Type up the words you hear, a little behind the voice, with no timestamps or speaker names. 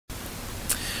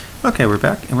Okay, we're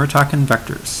back and we're talking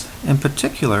vectors. In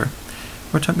particular,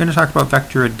 we're going to talk about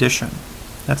vector addition.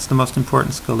 That's the most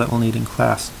important skill that we'll need in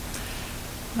class.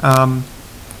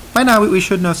 By now we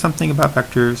should know something about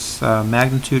vectors,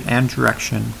 magnitude and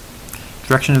direction.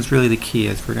 Direction is really the key,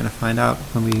 as we're going to find out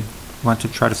when we want to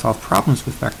try to solve problems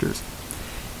with vectors.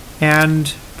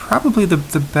 And probably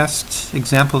the best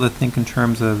example to think in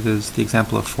terms of is the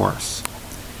example of force.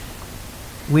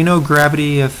 We know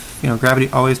gravity, gravity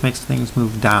always makes things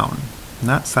move down.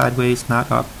 Not sideways,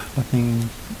 not up, nothing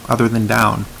other than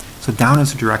down. So down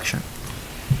is a direction.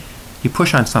 You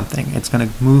push on something, it's going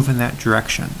to move in that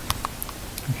direction.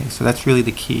 Okay, so that's really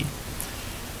the key.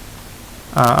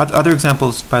 Other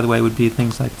examples, by the way, would be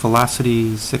things like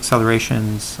velocities,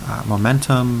 accelerations,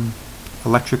 momentum,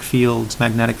 electric fields,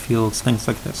 magnetic fields, things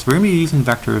like this. We're going to be using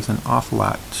vectors an awful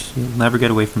lot. You'll never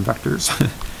get away from vectors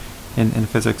in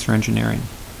physics or engineering.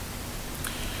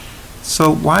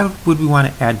 So why would we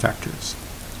want to add vectors?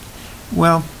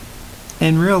 Well,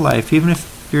 in real life, even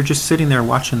if you're just sitting there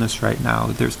watching this right now,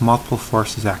 there's multiple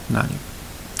forces acting on you.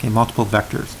 Okay, multiple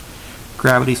vectors.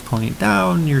 Gravity's pulling you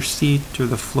down, your seat or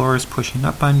the floor is pushing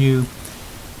up on you,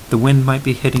 the wind might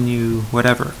be hitting you,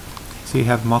 whatever. So you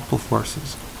have multiple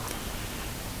forces.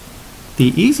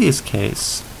 The easiest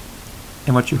case,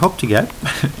 and what you hope to get,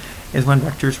 is when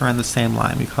vectors are on the same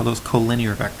line. We call those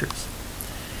collinear vectors.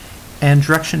 And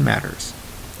direction matters.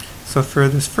 So for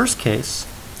this first case,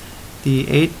 the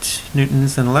 8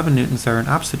 newtons and 11 newtons are in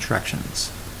opposite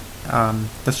directions.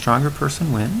 The stronger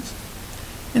person wins,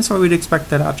 and so we'd expect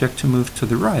that object to move to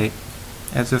the right,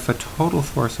 as if a total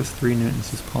force of 3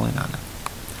 newtons is pulling on it.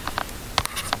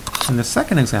 In the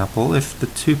second example, if the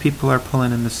two people are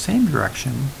pulling in the same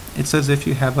direction, it's as if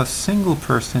you have a single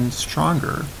person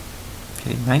stronger,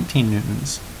 okay, 19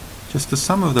 newtons, just the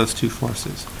sum of those two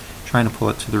forces, trying to pull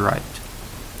it to the right.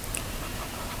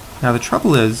 Now the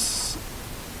trouble is,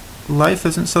 life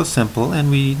isn't so simple,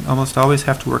 and we almost always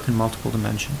have to work in multiple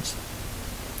dimensions.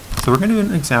 So we're going to do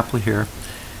an example here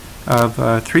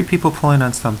of 3 people pulling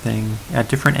on something at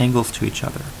different angles to each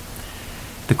other.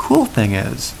 The cool thing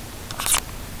is,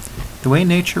 the way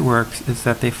nature works is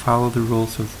that they follow the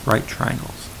rules of right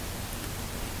triangles.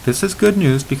 This is good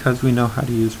news because we know how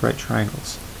to use right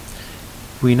triangles.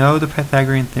 We know the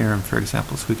Pythagorean theorem, for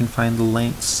example, so we can find the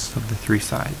lengths of the 3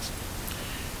 sides.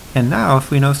 And now,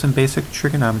 if we know some basic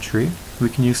trigonometry, we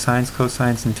can use sines,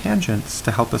 cosines, and tangents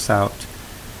to help us out,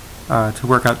 to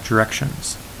work out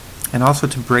directions, and also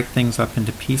to break things up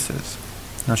into pieces.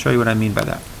 And I'll show you what I mean by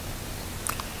that.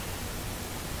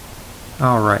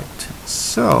 Alright,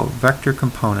 so vector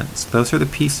components. Those are the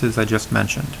pieces I just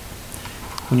mentioned.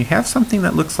 When you have something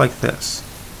that looks like this,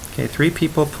 okay, 3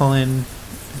 people pull in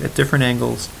at different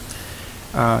angles,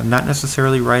 not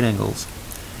necessarily right angles,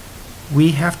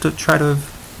 we have to try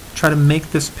to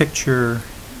make this picture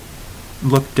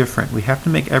look different. We have to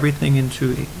make everything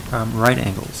into right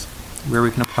angles, where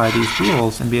we can apply these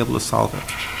rules and be able to solve it.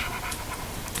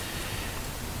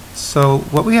 So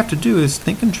what we have to do is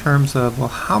think in terms of, well,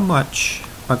 how much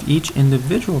of each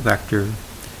individual vector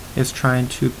is trying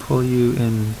to pull you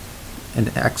in an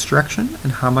x direction,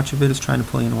 and how much of it is trying to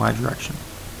pull you in a y direction.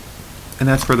 And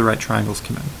that's where the right triangles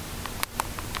come in.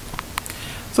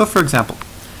 So for example,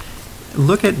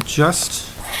 look at just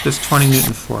this 20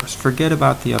 Newton force. Forget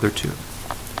about the other two.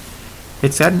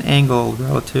 It's at an angle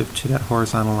relative to that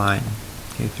horizontal line,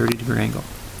 okay, 30-degree angle.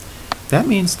 That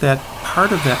means that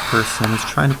part of that person is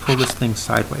trying to pull this thing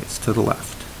sideways to the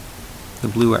left, the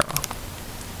blue arrow.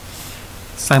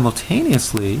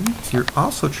 Simultaneously, you're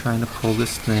also trying to pull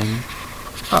this thing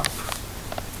up.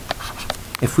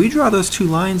 If we draw those 2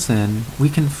 lines in, we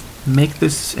can make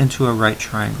this into a right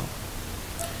triangle.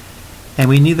 And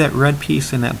we need that red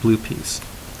piece and that blue piece.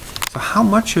 So how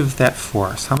much of that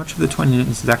force, how much of the 20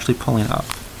 newtons is actually pulling up?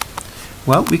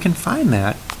 Well, we can find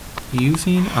that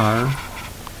using our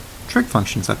trig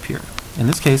functions up here. In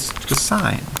this case, the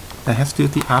sine. That has to do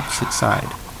with the opposite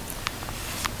side.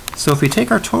 So if we take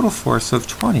our total force of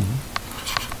 20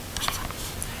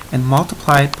 and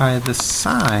multiply it by the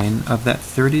sine of that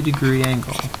 30-degree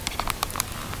angle,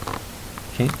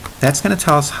 okay, that's going to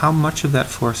tell us how much of that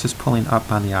force is pulling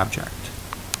up on the object.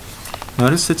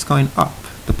 Notice it's going up,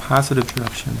 the positive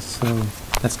direction, so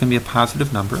that's going to be a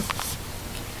positive number.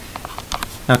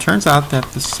 Now it turns out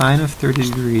that the sine of 30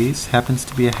 degrees happens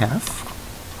to be a half.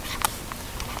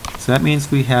 So that means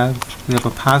we have a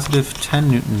positive 10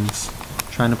 newtons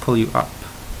trying to pull you up,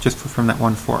 just from that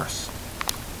one force.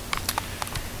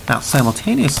 Now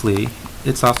simultaneously,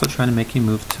 it's also trying to make you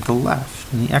move to the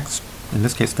left, in the x, in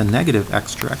this case the negative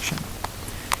x direction.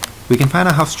 We can find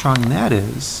out how strong that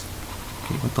is,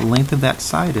 okay, what the length of that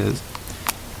side is,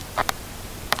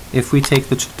 if we take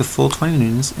the full 20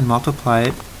 newtons and multiply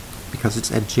it, because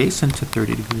it's adjacent to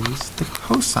 30 degrees, the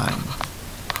cosine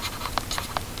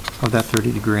of that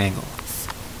 30-degree angle.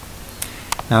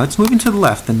 Now it's moving to the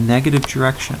left, the negative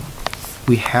direction.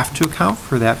 We have to account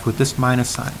for that with this minus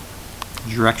sign.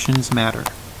 Directions matter.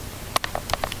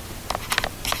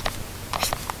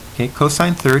 Okay,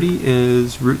 cosine 30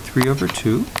 is root 3 over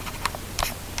 2.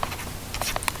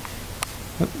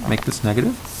 Make this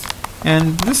negative.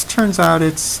 And this turns out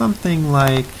it's something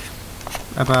like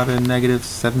about a negative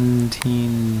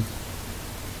 17.4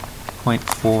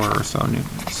 or so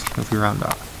newtons, if we round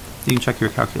off. You can check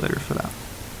your calculator for that.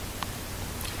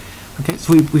 Okay,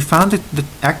 so we found the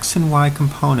x and y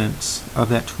components of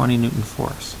that 20 Newton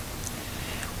force.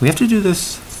 We have to do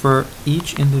this for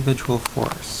each individual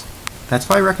force. That's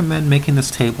why I recommend making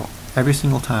this table every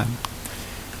single time.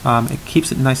 It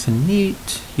keeps it nice and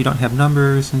neat. You don't have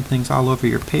numbers and things all over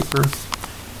your paper,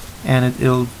 and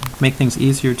it'll make things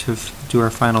easier to do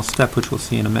our final step, which we'll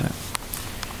see in a minute.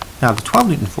 Now the 12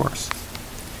 Newton force.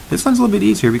 This one's a little bit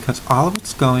easier because all of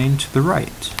it's going to the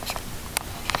right.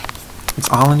 It's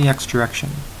all in the x direction.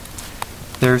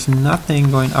 There's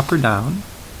nothing going up or down,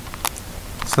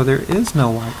 so there is no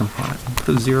y component.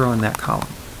 Put a 0 in that column.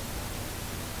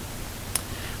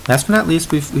 Last but not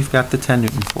least, we've got the 10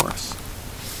 Newton force.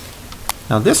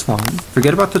 Now this one,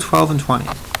 forget about the 12 and 20.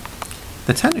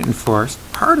 The 10 Newton force,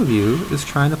 part of you is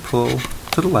trying to pull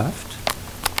to the left,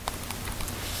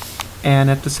 and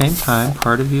at the same time,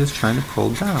 part of you is trying to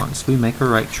pull down. So we make a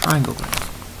right triangle there.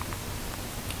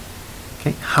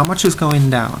 Okay, how much is going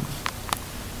down?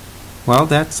 Well,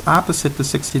 that's opposite the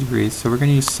 60 degrees, so we're going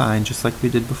to use sine just like we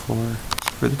did before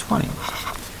for the 20.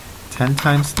 10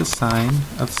 times the sine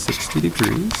of 60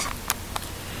 degrees.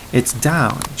 It's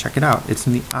down. Check it out. It's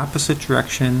in the opposite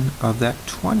direction of that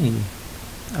 20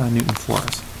 Newton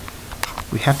force.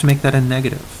 We have to make that a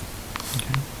negative.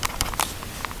 Okay.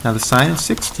 Now the sine of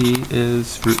 60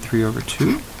 is root 3 over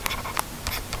 2.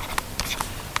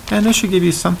 And this should give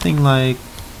you something like,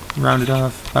 rounded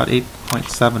off, about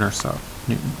 8.7 or so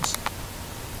newtons.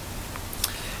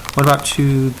 What about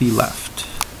to the left,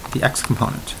 the x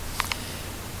component?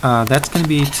 That's going to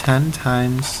be 10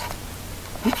 times,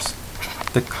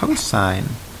 the cosine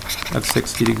of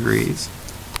 60 degrees.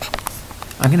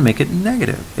 I'm going to make it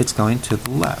negative. It's going to the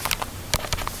left.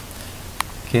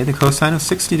 Okay, the cosine of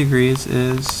 60 degrees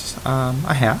is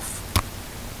a half.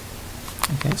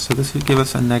 Okay, so this would give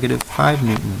us a negative 5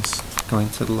 newtons going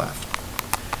to the left.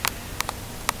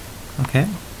 Okay,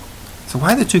 so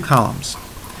why the two columns?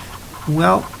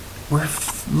 Well, we're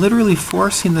literally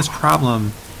forcing this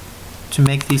problem to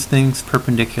make these things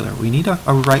perpendicular. We need a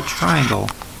right triangle,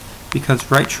 because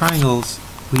right triangles,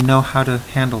 we know how to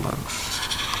handle those.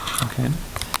 Okay,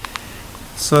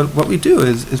 so what we do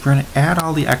is we're going to add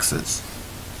all the x's.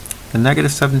 The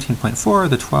negative 17.4,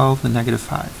 the 12, the negative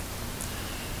 5.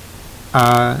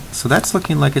 So that's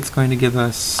looking like it's going to give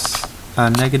us a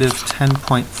negative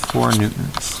 10.4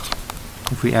 newtons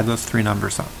if we add those three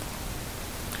numbers up.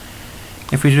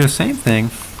 If we do the same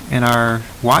thing in our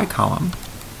y column,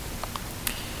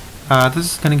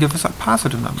 this is going to give us a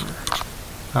positive number,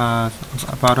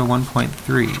 about a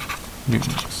 1.3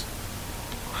 newtons.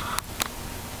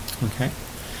 Okay,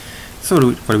 so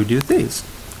what do we do with these?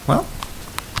 Well,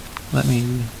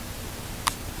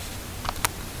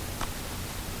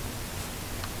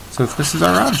 so if this is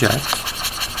our object,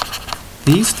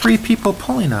 these three people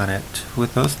pulling on it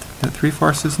with those the three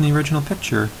forces in the original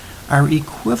picture are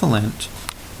equivalent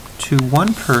to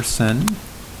one person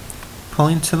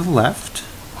pulling to the left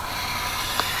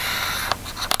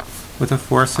with a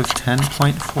force of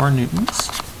 10.4 newtons.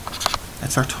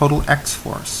 That's our total x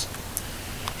force.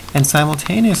 And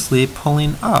simultaneously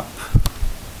pulling up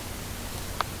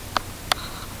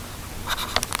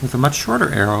with a much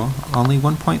shorter arrow, only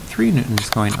 1.3 newtons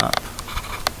going up.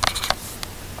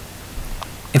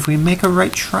 If we make a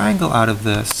right triangle out of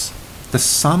this, the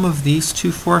sum of these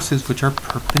two forces, which are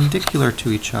perpendicular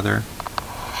to each other,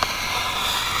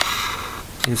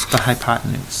 is the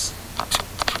hypotenuse.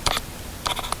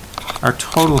 Our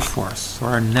total force, or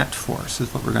our net force,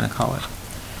 is what we're going to call it.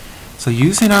 So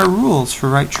using our rules for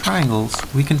right triangles,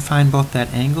 we can find both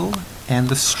that angle and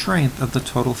the strength of the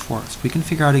total force. We can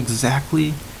figure out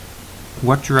exactly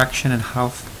what direction and how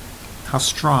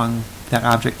strong that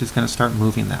object is going to start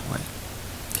moving that way.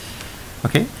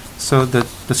 Okay, so the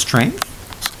strength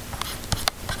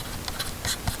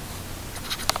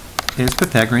is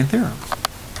Pythagorean theorem.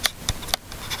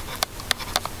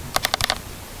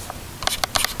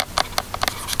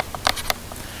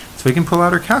 So we can pull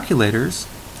out our calculators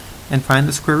and find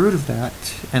the square root of that.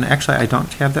 And actually, I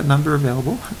don't have that number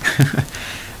available,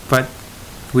 but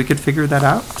we could figure that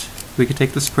out. We could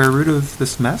take the square root of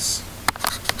this mess.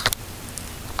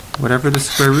 Whatever the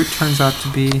square root turns out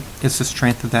to be is the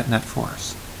strength of that net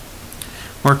force.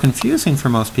 More confusing for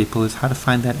most people is how to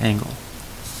find that angle.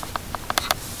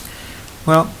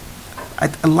 Well,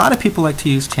 a lot of people like to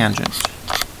use tangent.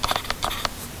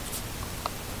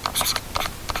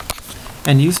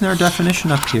 And using our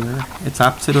definition up here, it's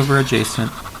opposite over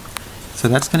adjacent. So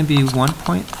that's going to be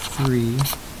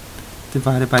 1.3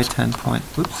 divided by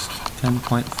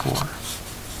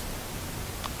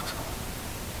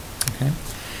 10.4. Okay.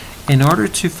 In order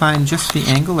to find just the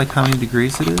angle, like how many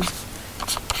degrees it is,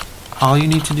 all you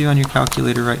need to do on your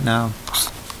calculator right now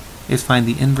is find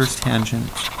the inverse tangent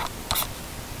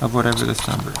of whatever this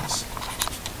number is.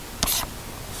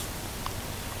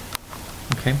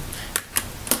 Okay.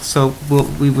 So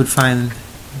we would find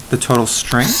the total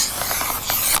strength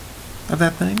of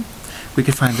that thing. We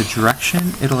could find the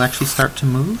direction it'll actually start to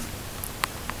move.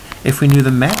 If we knew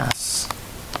the mass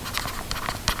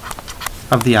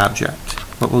of the object,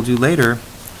 what we'll do later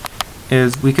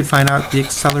is we could find out the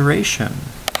acceleration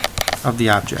of the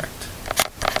object.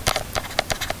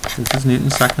 This is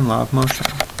Newton's second law of motion.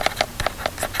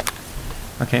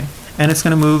 Okay, and it's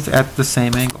going to move at the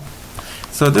same angle.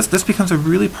 So this becomes a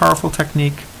really powerful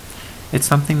technique. It's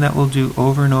something that we'll do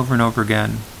over and over and over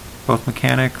again, both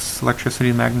mechanics, electricity,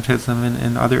 and magnetism,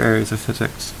 and other areas of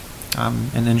physics,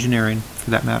 and engineering for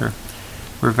that matter,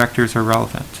 where vectors are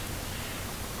relevant.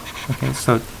 Okay,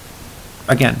 so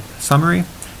again, summary,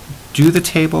 do the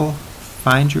table,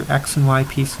 find your x and y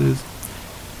pieces,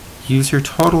 use your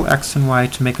total x and y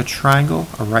to make a triangle,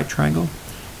 a right triangle,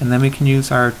 and then we can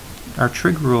use our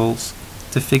trig rules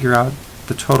to figure out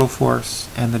the total force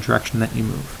and the direction that you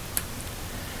move.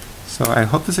 So I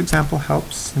hope this example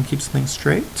helps and keeps things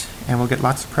straight, and we'll get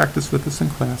lots of practice with this in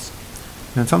class.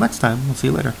 And until next time, we'll see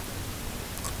you later.